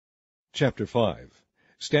Chapter 5.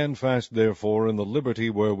 Stand fast therefore in the liberty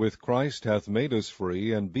wherewith Christ hath made us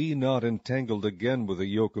free, and be not entangled again with the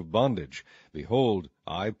yoke of bondage. Behold,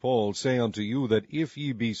 I Paul say unto you, that if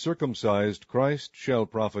ye be circumcised, Christ shall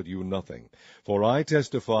profit you nothing. For I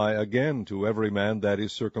testify again to every man that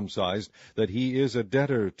is circumcised, that he is a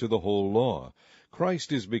debtor to the whole law.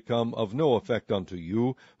 Christ is become of no effect unto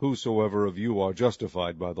you. Whosoever of you are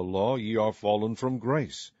justified by the law, ye are fallen from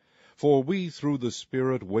grace. For we through the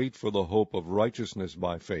Spirit wait for the hope of righteousness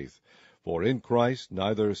by faith. For in Christ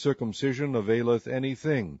neither circumcision availeth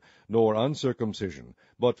anything, nor uncircumcision,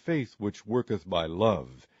 but faith which worketh by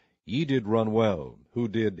love. Ye did run well. Who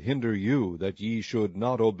did hinder you, that ye should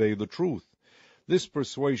not obey the truth? This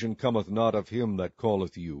persuasion cometh not of him that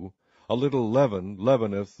calleth you. A little leaven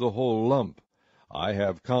leaveneth the whole lump. I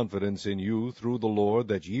have confidence in you through the Lord,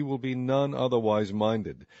 that ye will be none otherwise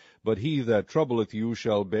minded. But he that troubleth you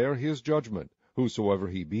shall bear his judgment, whosoever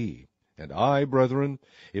he be. And I, brethren,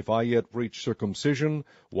 if I yet preach circumcision,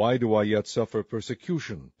 why do I yet suffer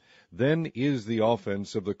persecution? Then is the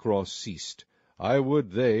offense of the cross ceased. I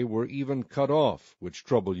would they were even cut off, which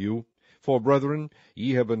trouble you. For, brethren,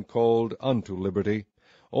 ye have been called unto liberty.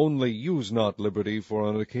 Only use not liberty for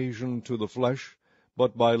an occasion to the flesh,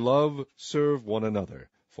 but by love serve one another.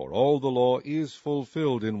 For all the law is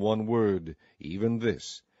fulfilled in one word, even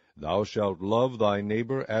this, Thou shalt love thy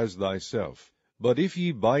neighbor as thyself. But if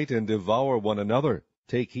ye bite and devour one another,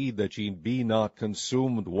 take heed that ye be not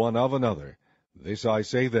consumed one of another. This I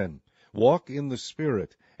say then, walk in the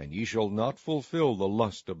Spirit, and ye shall not fulfill the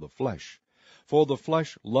lust of the flesh. For the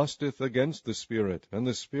flesh lusteth against the Spirit, and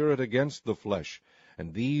the Spirit against the flesh.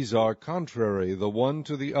 And these are contrary the one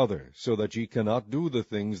to the other, so that ye cannot do the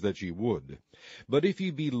things that ye would. But if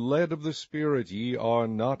ye be led of the Spirit, ye are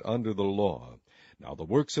not under the law. Now the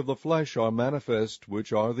works of the flesh are manifest,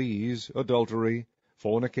 which are these: adultery,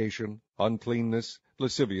 fornication, uncleanness,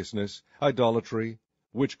 lasciviousness, idolatry,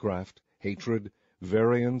 witchcraft, hatred,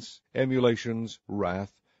 variance, emulations,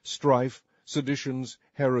 wrath, strife, seditions,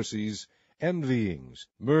 heresies, envyings,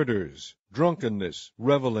 murders, drunkenness,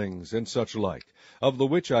 revellings, and such like, of the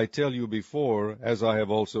which I tell you before, as I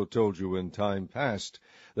have also told you in time past,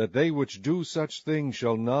 that they which do such things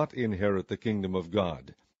shall not inherit the kingdom of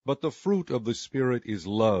God. But the fruit of the Spirit is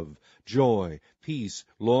love, joy, peace,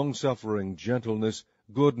 longsuffering, gentleness,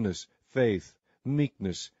 goodness, faith,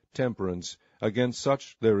 meekness, temperance. Against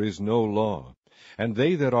such there is no law. And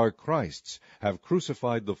they that are Christ's have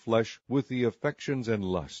crucified the flesh with the affections and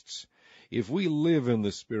lusts. If we live in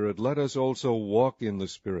the Spirit, let us also walk in the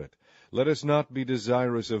Spirit. Let us not be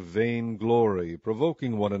desirous of vain glory,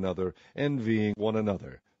 provoking one another, envying one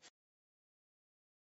another.